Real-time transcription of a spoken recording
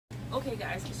Okay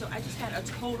guys, so I just had a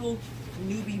total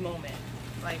newbie moment.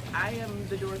 Like, I am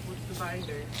the doors with the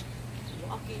binder,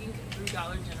 walking through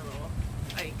Dollar General.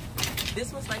 Like,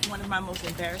 this was like one of my most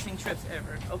embarrassing trips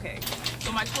ever. Okay,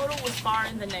 so my total was far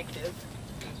in the negative.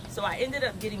 So I ended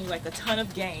up getting like a ton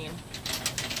of gain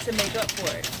to make up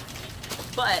for it.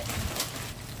 But,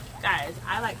 guys,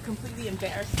 I like completely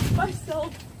embarrassed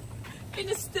myself. And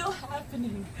it's still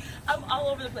happening. I'm all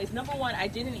over the place. Number one, I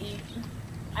didn't eat.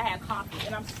 I had coffee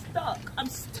and I'm stuck.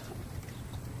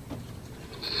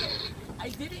 I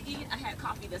didn't eat, I had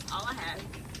coffee, that's all I had.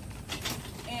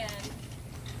 And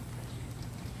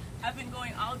I've been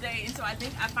going all day, and so I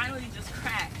think I finally just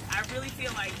cracked. I really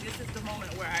feel like this is the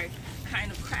moment where I kind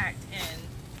of cracked. And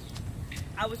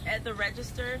I was at the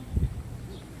register,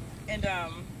 and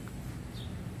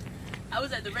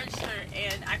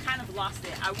I kind of lost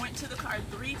it. I went to the car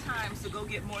 3 times to go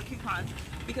get more coupons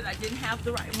because I didn't have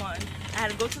the right one. I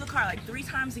had to go to the car like 3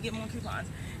 times to get more coupons.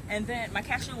 And then my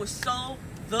cashier was so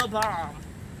the bomb.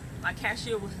 My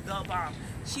cashier was the bomb.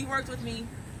 She worked with me,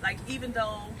 like, even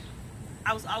though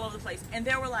I was all over the place. And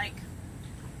there were like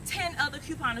 10 other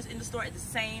couponers in the store at the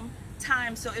same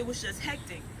time, so it was just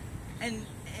hectic. And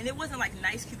it wasn't like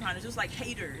nice couponers, it was like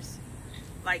haters.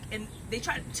 Like, and they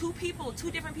tried, 2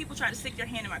 different people tried to stick their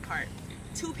hand in my cart.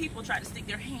 2 people tried to stick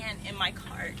their hand in my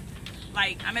cart.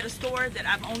 Like, I'm at a store that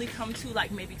I've only come to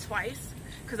like maybe twice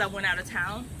because I went out of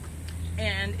town.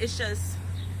 And it's just,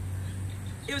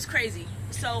 it was crazy.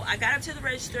 So I got up to the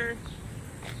register.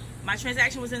 My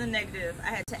transaction was in the negative. I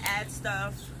had to add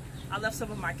stuff. I left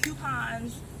some of my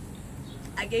coupons.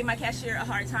 I gave my cashier a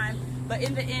hard time. But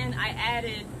in the end, I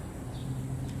added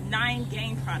 9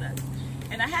 gain products.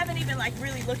 And I haven't even like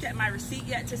really looked at my receipt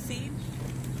yet to see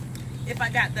if I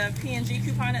got the P&G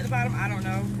coupon at the bottom. I don't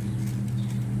know.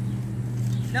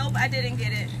 Nope, I didn't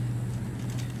get it.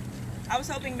 I was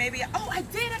hoping maybe, oh, I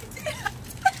did.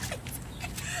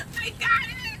 I got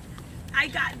it. I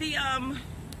got the,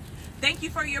 thank you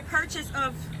for your purchase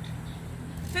of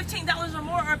 $15 or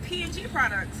more of P&G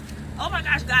products. Oh my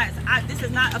gosh, guys, this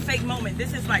is not a fake moment.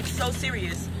 This is like so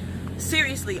serious.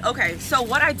 Seriously. Okay, so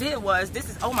what I did was, this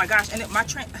is, oh my gosh, and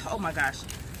oh my gosh,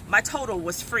 my total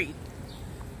was free.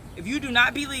 If you do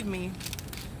not believe me,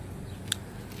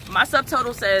 my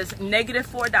subtotal says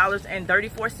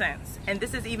 -$4.34, and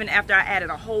this is even after I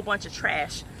added a whole bunch of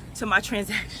trash to my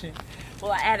transaction.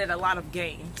 Well, I added a lot of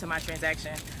gain to my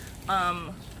transaction.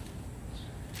 And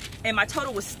my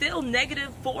total was still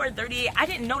 -$4.38. I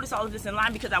didn't notice all of this in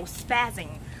line because I was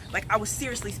spazzing. Like, I was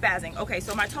seriously spazzing. Okay,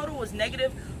 so my total was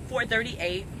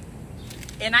 -$4.38,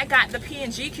 and I got the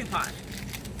P&G coupon.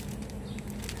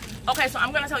 Okay, so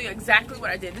I'm gonna tell you exactly what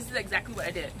I did. This is exactly what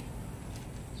I did.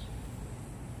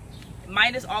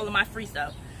 Minus all of my free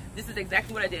stuff. This is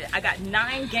exactly what I did. I got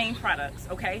 9 gain products,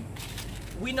 okay?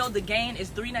 We know the gain is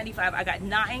 $3.95. I got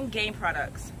 9 gain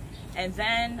products. And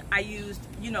then I used,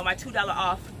 you know, my $2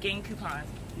 off gain coupons.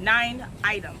 9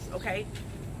 items, okay?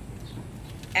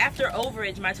 After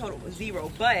overage, my total was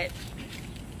 0. But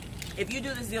if you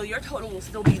do this deal, your total will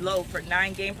still be low for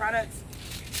 9 gain products.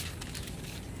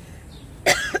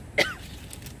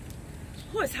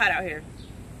 Ooh, it's hot out here.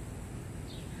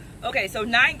 Okay, so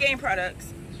 9 gain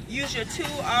products. Use your 2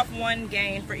 off 1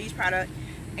 gain for each product.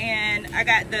 And I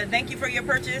got the thank you for your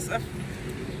purchase of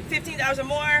 $15 or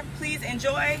more. Please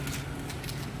enjoy.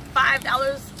 $5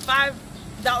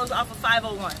 off of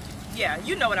 501. Yeah,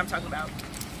 you know what I'm talking about.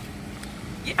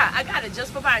 Yeah, I got it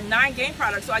just for buying 9 gain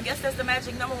products. So I guess that's the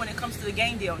magic number when it comes to the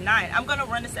gain deal, 9. I'm gonna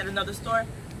run this at another store.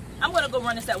 I'm gonna go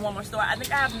run this at one more store. I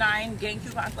think I have 9 gain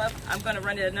coupons left. I'm gonna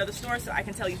run it at another store so I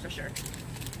can tell you for sure.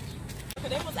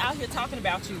 They was out here talking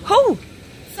about you. Who?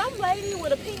 Some lady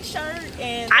with a pink shirt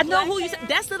and I know who you said.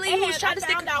 That's the lady who was trying to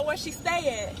stick. I found out where she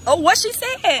stay at. Oh, what she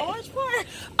said? Orange Park.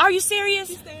 Are you serious?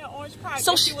 She stay in Orange Park.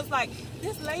 So she was like,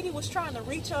 this lady was trying to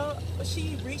reach up, but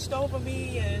she reached over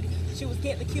me and she was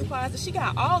getting the coupons and she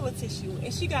got all the tissue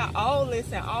and she got all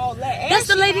this and all that. And that's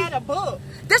the lady. Had a book.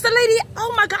 That's the lady.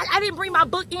 Oh my God, I didn't bring my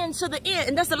book in to the end,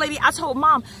 and that's the lady. I told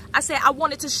Mom. I said I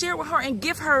wanted to share with her and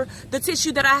give her the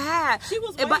tissue that I had. She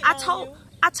was but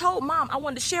I told Mom I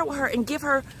wanted to share with her and give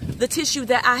her the tissue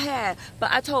that I had.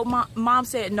 But I told Mom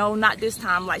said, no, not this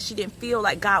time. Like, she didn't feel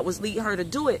like God was leading her to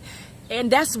do it. And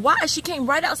that's why she came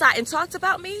right outside and talked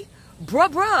about me.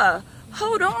 Bruh,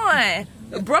 hold on.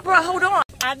 Bruh, hold on.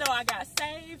 I know I got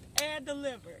saved and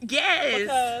delivered. Yes.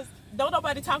 Because don't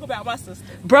nobody talk about my sister.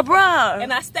 Bruh.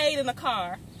 And I stayed in the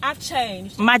car. I've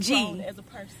changed. My G. As a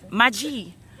person. My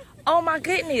G. Oh my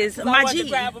goodness. So my I G. to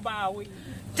grab a ball with you.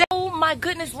 Oh my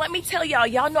goodness, let me tell y'all.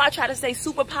 Y'all know I try to stay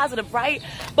super positive, right?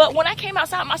 But when I came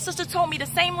outside, my sister told me the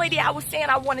same lady I was saying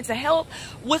I wanted to help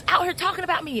was out here talking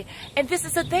about me. And this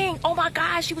is the thing. Oh my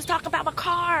gosh, she was talking about my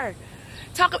car.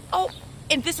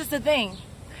 And this is the thing.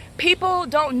 People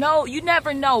don't know. You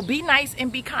never know. Be nice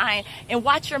and be kind and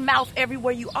watch your mouth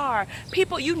everywhere you are.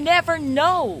 People, you never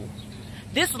know.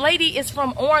 This lady is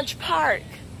from Orange Park.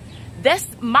 That's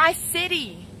my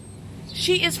city.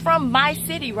 She is from my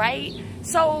city, right?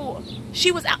 So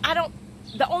she was,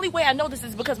 the only way I know this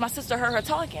is because my sister heard her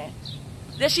talking.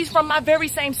 That she's from my very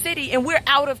same city and we're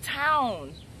out of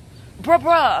town.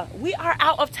 Bruh, we are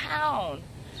out of town.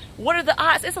 What are the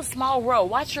odds? It's a small world.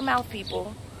 Watch your mouth,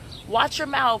 people. Watch your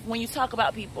mouth when you talk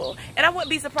about people. And I wouldn't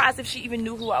be surprised if she even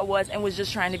knew who I was and was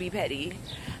just trying to be petty.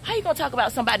 How you gonna talk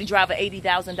about somebody drive an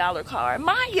 $80,000 car?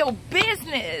 Mind your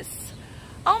business.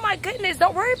 Oh my goodness,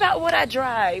 don't worry about what I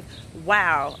drive.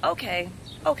 Wow, okay.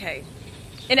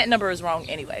 And that number is wrong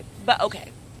anyway, but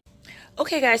okay.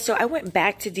 Okay guys, so I went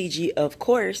back to DG, of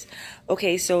course.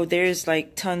 Okay, so there's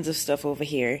like tons of stuff over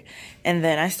here. And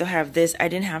then I still have this. I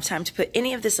didn't have time to put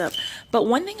any of this up. But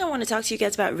one thing I want to talk to you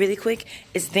guys about really quick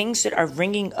is things that are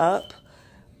ringing up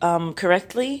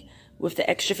correctly with the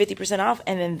extra 50% off,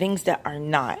 and then things that are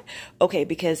not. Okay,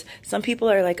 because some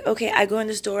people are like, okay, I go in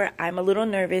the store, I'm a little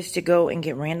nervous to go and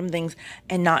get random things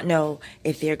and not know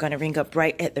if they're going to ring up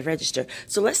right at the register.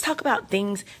 So let's talk about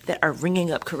things that are ringing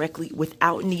up correctly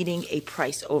without needing a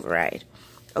price override.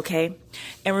 Okay,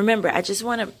 and remember, I just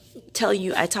want to tell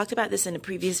you, I talked about this in a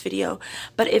previous video,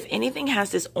 but if anything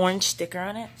has this orange sticker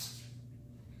on it,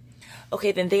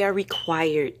 okay, then they are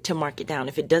required to mark it down.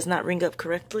 If it does not ring up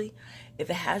correctly, if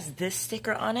it has this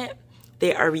sticker on it,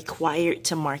 they are required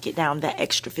to mark it down, that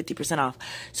extra 50% off.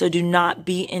 So do not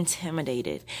be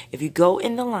intimidated. If you go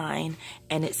in the line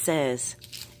and it says,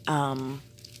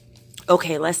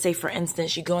 okay, let's say for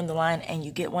instance, you go in the line and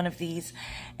you get one of these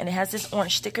and it has this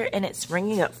orange sticker and it's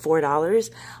ringing up $4.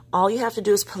 All you have to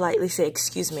do is politely say,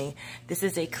 excuse me, this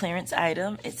is a clearance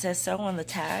item. It says so on the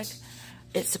tag.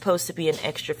 It's supposed to be an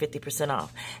extra 50%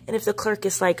 off. And if the clerk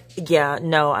is like, yeah,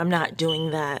 no, I'm not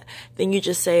doing that, then you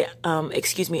just say,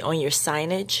 excuse me, on your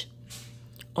signage,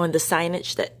 on the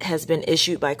signage that has been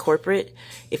issued by corporate,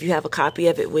 if you have a copy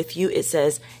of it with you, it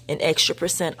says an extra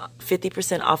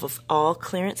 50% off of all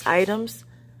clearance items,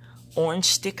 orange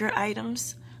sticker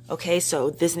items. Okay, so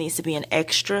this needs to be an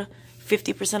extra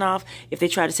 50% off. If they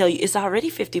try to tell you it's already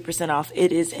 50% off,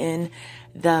 it is in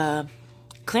the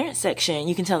clearance section,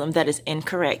 you can tell them that is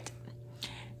incorrect.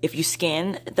 If you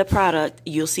scan the product,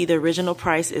 you'll see the original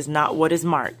price is not what is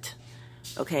marked.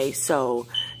 Okay, so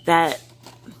that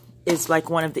is like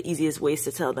one of the easiest ways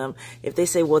to tell them. If they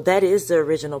say, well, that is the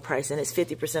original price and it's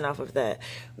 50% off of that,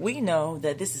 we know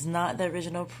that this is not the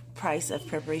original price of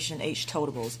Preparation H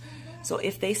totables. So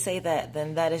if they say that,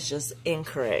 then that is just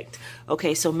incorrect.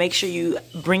 Okay, so make sure you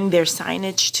bring their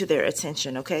signage to their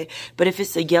attention, okay? But if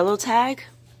it's a yellow tag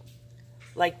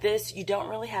like this, you don't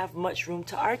really have much room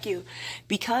to argue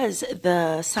because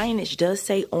the signage does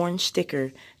say orange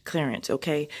sticker clearance,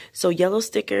 okay? So yellow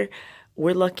sticker,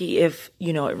 we're lucky if,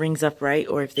 you know, it rings up right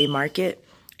or if they mark it,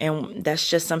 and that's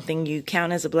just something you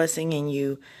count as a blessing and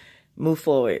you move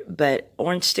forward. But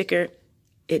orange sticker,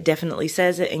 it definitely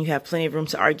says it and you have plenty of room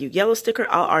to argue. Yellow sticker,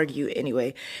 I'll argue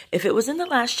anyway. If it was in the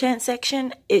last chance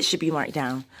section, it should be marked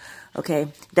down, okay?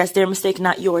 That's their mistake,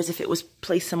 not yours if it was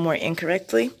placed somewhere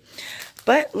incorrectly.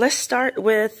 But let's start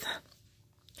with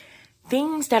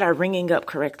things that are ringing up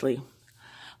correctly.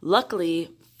 Luckily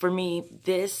for me,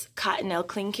 this Cottonelle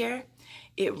Clean Care,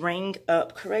 it rang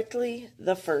up correctly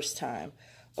the first time.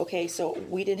 Okay, so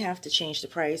we didn't have to change the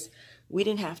price. We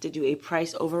didn't have to do a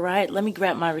price override. Let me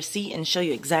grab my receipt and show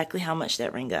you exactly how much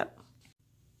that rang up.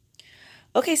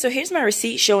 Okay, so here's my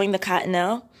receipt showing the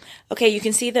Cottonelle. Okay, you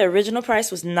can see the original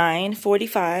price was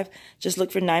 $9.45. Just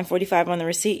look for $9.45 on the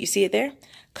receipt. You see it there?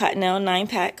 Cottonelle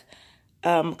 9-pack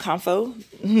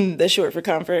Comfo, that's short for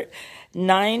comfort.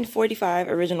 $9.45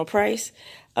 original price.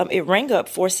 It rang up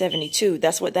 $4.72.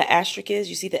 That's what the asterisk is.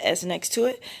 You see the S next to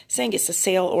it, saying it's a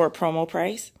sale or a promo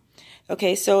price.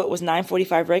 Okay, so it was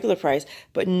 $9.45 regular price,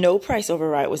 but no price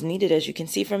override was needed, as you can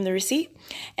see from the receipt.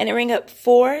 And it rang up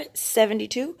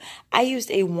 $4.72. I used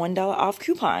a $1 off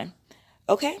coupon.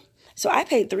 Okay, so I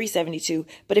paid $3.72.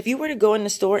 But if you were to go in the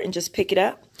store and just pick it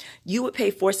up, you would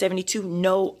pay $4.72.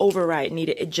 No override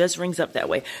needed. It just rings up that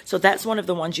way. So that's one of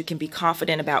the ones you can be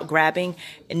confident about grabbing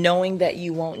and knowing that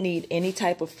you won't need any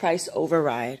type of price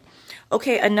override.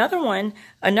 Okay,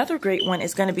 another great one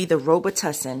is going to be the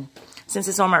Robitussin. Since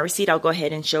it's on my receipt, I'll go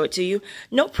ahead and show it to you.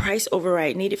 No price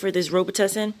override needed for this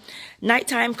Robitussin.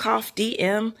 Nighttime Cough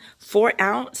DM, 4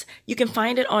 ounce. You can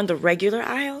find it on the regular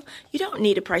aisle. You don't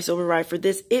need a price override for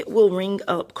this. It will ring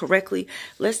up correctly.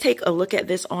 Let's take a look at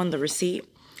this on the receipt.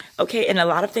 Okay, and a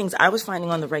lot of things I was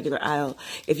finding on the regular aisle.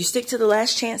 If you stick to the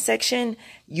last chance section,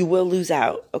 you will lose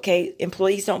out, okay?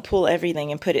 Employees don't pull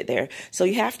everything and put it there. So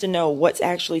you have to know what's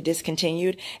actually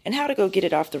discontinued and how to go get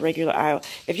it off the regular aisle.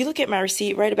 If you look at my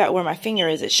receipt right about where my finger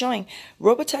is, it's showing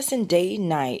Robitussin Day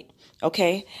Night,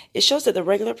 okay? It shows that the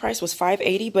regular price was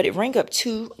 $5.80, but it rang up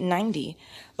 $2.90,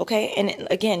 okay? And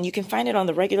again, you can find it on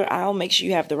the regular aisle. Make sure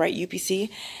you have the right UPC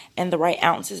and the right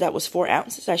ounces. That was 4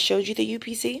 ounces. I showed you the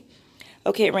UPC.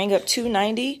 Okay, it rang up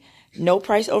 $2.90. No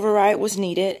price override was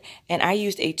needed, and I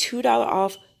used a $2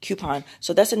 off coupon.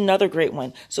 So that's another great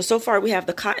one. So far we have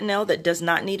the Cottonelle that does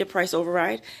not need a price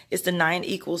override. It's the 9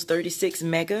 equals 36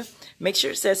 mega. Make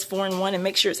sure it says 4-in-1 and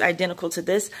make sure it's identical to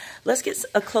this. Let's get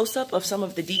a close-up of some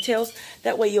of the details.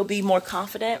 That way you'll be more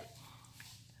confident.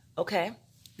 Okay,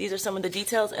 these are some of the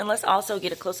details, and let's also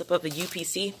get a close-up of the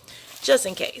UPC just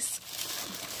in case.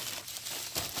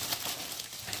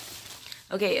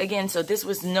 Okay, again, so this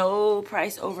was no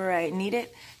price override needed.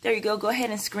 There you go. Go ahead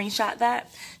and screenshot that.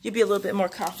 You'll be a little bit more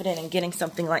confident in getting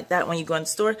something like that when you go in the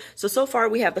store. So far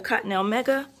we have the Cottonelle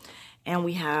Mega, and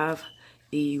we have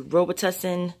the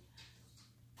Robitussin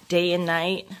Day and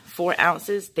Night, 4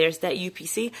 ounces. There's that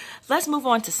UPC. Let's move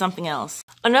on to something else.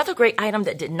 Another great item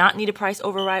that did not need a price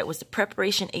override was the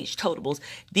Preparation H totables.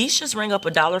 These just ring up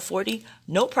 $1.40.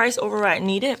 No price override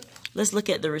needed. Let's look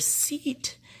at the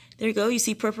receipt. There you go. You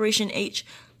see Preparation H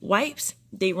wipes.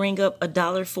 They ring up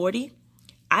 $1.40.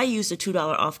 I used a $2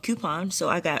 off coupon, so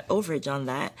I got overage on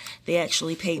that. They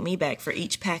actually paid me back for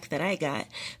each pack that I got.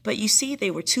 But you see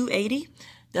they were $2.80.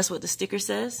 That's what the sticker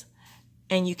says.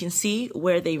 And you can see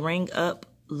where they ring up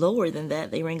lower than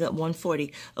that. They ring up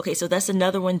 $1.40. Okay, so that's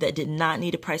another one that did not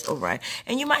need a price override.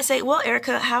 And you might say, well,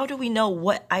 Erica, how do we know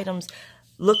what items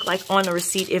look like on a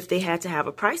receipt if they had to have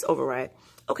a price override?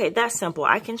 Okay, that's simple.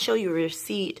 I can show you a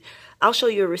receipt. I'll show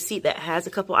you a receipt that has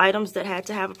a couple items that had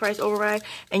to have a price override,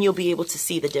 and you'll be able to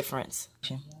see the difference.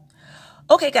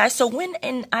 Okay, guys, so when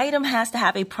an item has to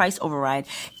have a price override,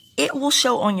 it will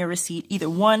show on your receipt either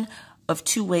one of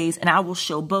 2 ways, and I will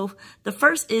show both. The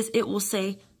first is it will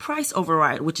say price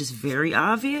override, which is very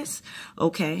obvious.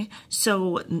 Okay,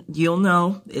 so you'll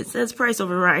know it says price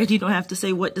override. You don't have to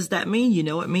say, what does that mean? You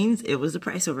know it means it was a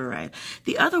price override.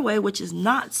 The other way, which is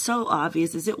not so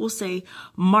obvious, is it will say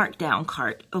markdown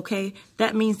cart. Okay,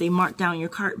 that means they marked down your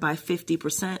cart by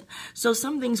 50%. So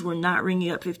some things were not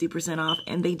ringing up 50% off,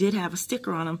 and they did have a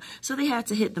sticker on them, so they had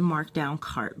to hit the markdown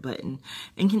cart button.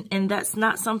 And that's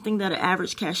not something that an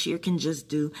average cashier can just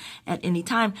do at any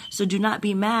time. So do not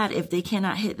be mad if they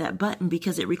cannot hit that button,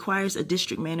 because it requires a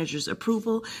district manager's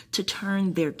approval to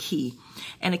turn their key.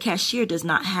 And a cashier does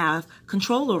not have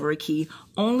control over a key.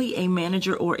 Only a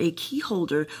manager or a key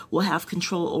holder will have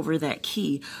control over that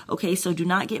key. Okay, so do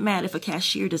not get mad if a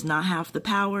cashier does not have the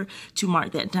power to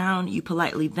mark that down. You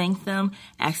politely thank them,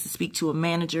 ask to speak to a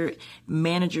manager.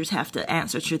 Managers have to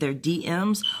answer to their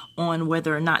DMs on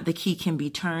whether or not the key can be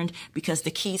turned, because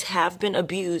the keys have been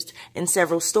abused in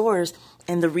several stores,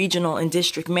 and the regional and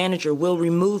district manager will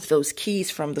remove those keys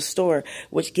from the store,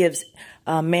 which gives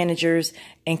managers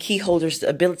and key holders the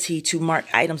ability to mark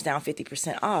items down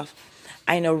 50% off.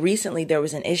 I know recently there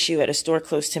was an issue at a store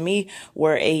close to me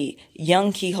where a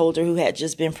young key holder who had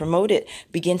just been promoted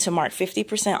began to mark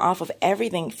 50% off of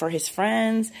everything for his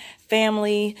friends,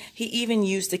 family. He even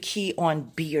used the key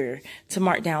on beer to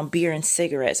mark down beer and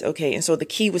cigarettes. Okay, and so the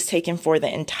key was taken for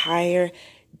the entire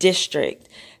district.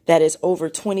 That is over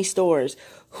 20 stores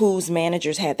whose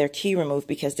managers had their key removed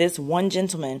because this one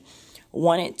gentleman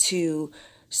wanted to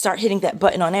start hitting that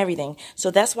button on everything. So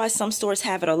that's why some stores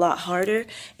have it a lot harder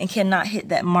and cannot hit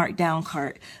that markdown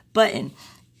cart button,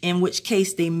 in which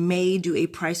case they may do a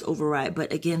price override.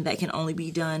 But again, that can only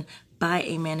be done by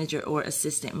a manager or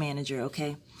assistant manager,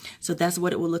 okay? So that's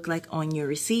what it will look like on your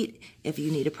receipt if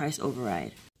you need a price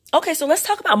override. Okay, so let's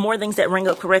talk about more things that ring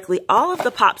up correctly. All of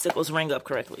the popsicles ring up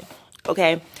correctly,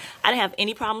 okay? I didn't have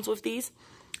any problems with these.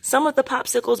 Some of the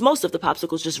popsicles, most of the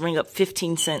popsicles just ring up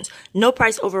 15 cents. No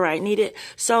price override needed.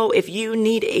 So if you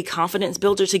need a confidence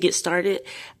builder to get started,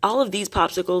 all of these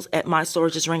popsicles at my store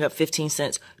just ring up 15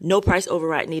 cents. No price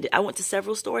override needed. I went to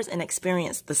several stores and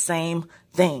experienced the same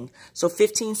thing. So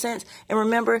 15 cents. And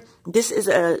remember, this is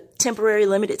a temporary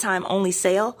limited time only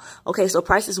sale. Okay, so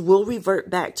prices will revert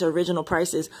back to original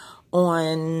prices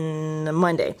on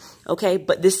Monday. Okay,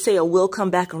 but this sale will come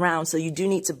back around, so you do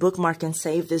need to bookmark and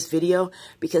save this video,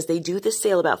 because they do this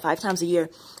sale about 5 times a year,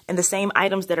 and the same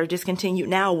items that are discontinued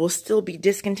now will still be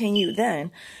discontinued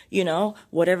then. You know,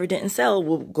 whatever didn't sell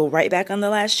will go right back on the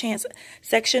last chance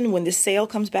section when this sale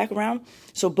comes back around.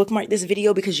 So bookmark this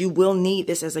video, because you will need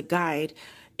this as a guide.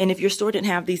 And if your store didn't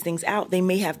have these things out, they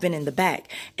may have been in the back.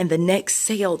 And the next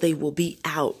sale, they will be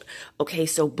out. Okay,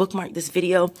 so bookmark this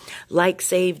video. Like,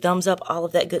 save, thumbs up, all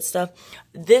of that good stuff.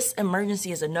 This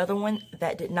emergency is another one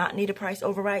that did not need a price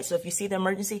override. So if you see the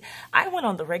emergency, I went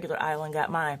on the regular aisle and got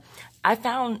mine. I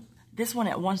found this one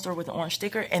at one store with an orange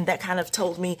sticker, and that kind of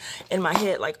told me in my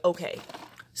head, like, okay,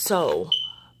 so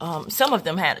some of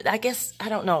them had it. I guess, I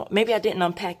don't know. Maybe I didn't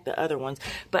unpack the other ones.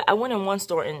 But I went in one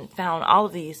store and found all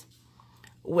of these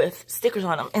with stickers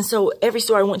on them. And so every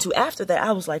store I went to after that,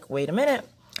 I was like, wait a minute,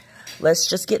 let's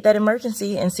just get that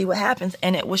emergency and see what happens.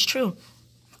 And it was true.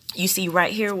 You see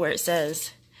right here where it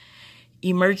says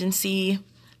emergency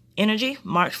energy,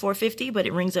 March 450, but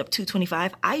it rings up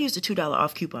 $2.25. I used a $2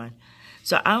 off coupon,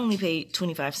 so I only paid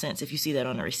 25 cents if you see that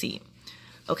on the receipt.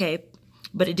 Okay,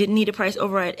 but it didn't need a price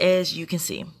override, as you can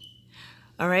see.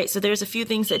 All right, so there's a few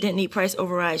things that didn't need price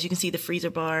overrides. You can see the freezer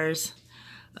bars,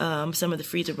 some of the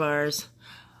freezer bars.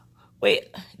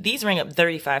 Wait, these ring up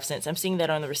 35 cents. I'm seeing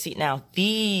that on the receipt now.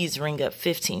 These ring up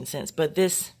 15 cents, but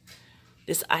this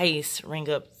ice ring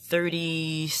up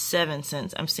 37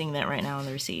 cents. I'm seeing that right now on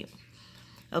the receipt.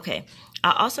 Okay,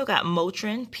 I also got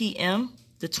Motrin PM,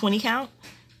 the 20 count.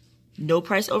 No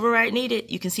price override needed.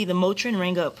 You can see the Motrin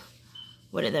ring up.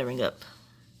 What did that ring up?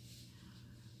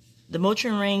 The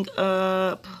Motrin ring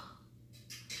up,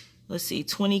 let's see,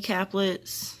 20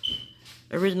 caplets.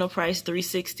 Original price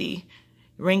 $3.60.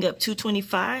 Ring up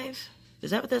 $2.25.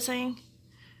 Is that what that's saying?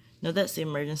 No, that's the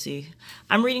emergency.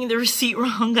 I'm reading the receipt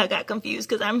wrong. I got confused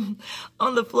because I'm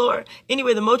on the floor.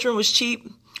 Anyway, the Motrin was cheap.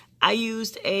 I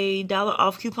used a $1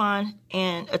 off coupon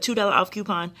and a $2 off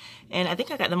coupon, and I think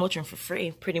I got the Motrin for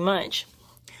free, pretty much.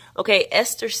 Okay,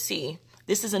 Esther C.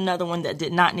 This is another one that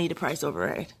did not need a price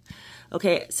override.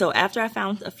 Okay, so after I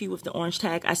found a few with the orange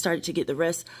tag, I started to get the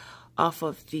rest off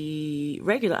of the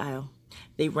regular aisle.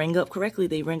 They rang up correctly.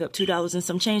 They rang up $2 and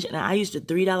some change, and I used a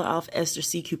 $3 off Esther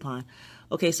C coupon.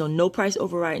 Okay, so no price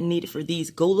override needed for these.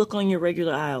 Go look on your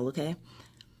regular aisle, okay?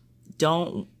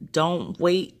 Don't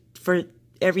wait for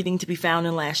everything to be found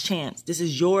in last chance. This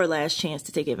is your last chance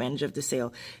to take advantage of the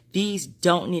sale. These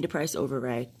don't need a price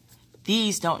override.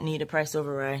 These don't need a price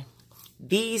override.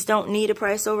 These don't need a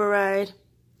price override.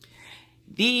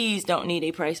 These don't need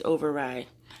a price override.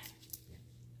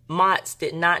 Mott's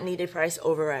did not need a price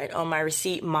override. On my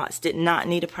receipt, Mott's did not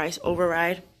need a price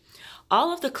override.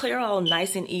 All of the Clairol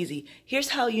Nice and Easy. Here's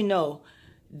how you know.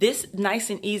 This Nice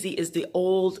and Easy is the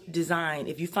old design.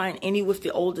 If you find any with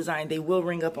the old design, they will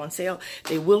ring up on sale.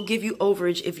 They will give you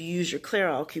overage if you use your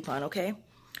Clairol coupon, okay?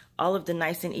 All of the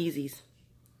Nice and Easies.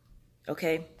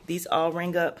 Okay? These all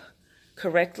ring up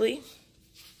correctly.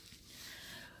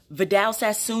 Vidal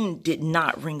Sassoon did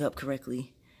not ring up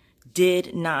correctly.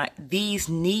 Did not. These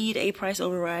need a price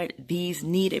override. These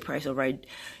need a price override.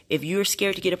 If you're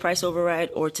scared to get a price override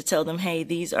or to tell them, hey,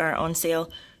 these are on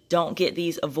sale, don't get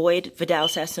these. Avoid Vidal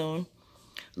Sassoon.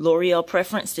 L'Oreal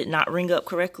Preference did not ring up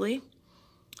correctly.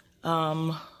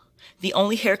 The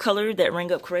only hair color that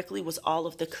rang up correctly was all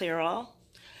of the Clairol.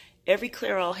 Every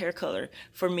Clairol hair color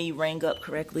for me rang up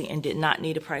correctly and did not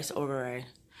need a price override.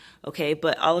 Okay,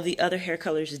 but all of the other hair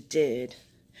colors did.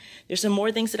 There's some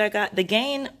more things that I got. The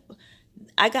Gain,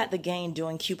 I got the Gain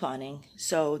doing couponing,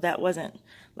 so that wasn't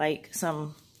like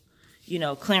some, you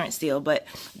know, clearance deal. But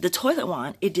the toilet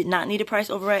wand, it did not need a price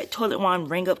override. Toilet wand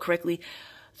rang up correctly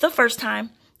the first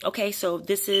time. Okay, so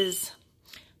this is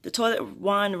the toilet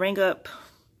wand rang up,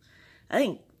 I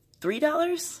think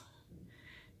 $3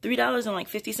 and like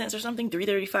 50 cents or something,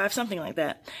 $3.35, something like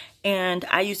that. And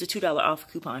I used a $2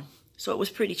 off coupon, so it was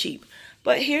pretty cheap.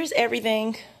 But here's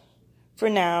everything for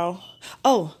now.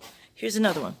 Oh, here's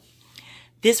another one.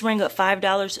 This rang up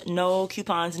 $5, no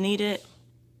coupons needed.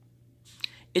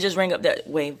 It just rang up that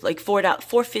way, like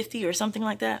 $4.50 or something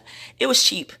like that. It was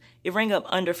cheap. It rang up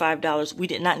under $5. We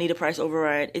did not need a price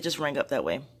override. It just rang up that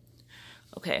way.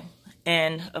 Okay.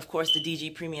 And of course the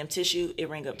DG Premium Tissue, it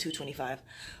rang up $2.25.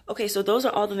 Okay, so those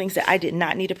are all the things that I did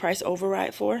not need a price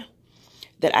override for,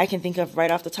 that I can think of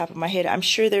right off the top of my head. I'm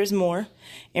sure there's more.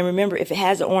 And remember, if it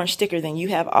has an orange sticker, then you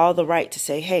have all the right to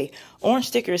say, hey, orange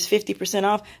sticker is 50%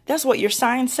 off. That's what your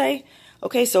signs say.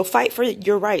 Okay, so fight for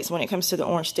your rights when it comes to the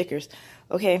orange stickers.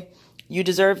 Okay, you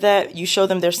deserve that. You show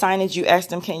them their signage. You ask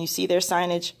them, can you see their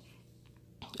signage?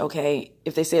 Okay,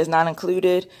 if they say it's not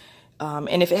included,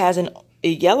 and if it has an a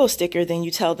yellow sticker, then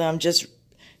you tell them just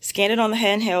scan it on the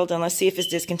handheld and let's see if it's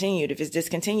discontinued. If it's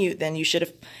discontinued, then you should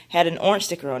have had an orange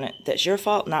sticker on it. That's your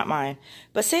fault, not mine.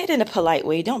 But say it in a polite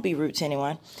way. Don't be rude to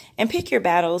anyone. And pick your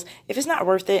battles. If it's not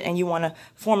worth it and you want to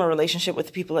form a relationship with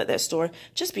the people at that store,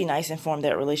 just be nice and form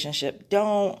that relationship.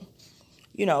 Don't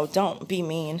be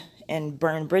mean and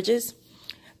burn bridges.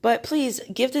 But please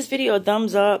give this video a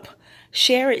thumbs up.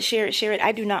 Share it, share it, share it.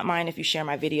 I do not mind if you share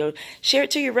my video. Share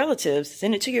it to your relatives.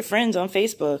 Send it to your friends on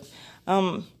Facebook.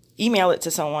 Email it to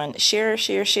someone. Share,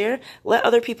 share, share. Let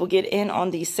other people get in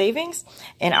on these savings.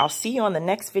 And I'll see you on the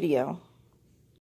next video.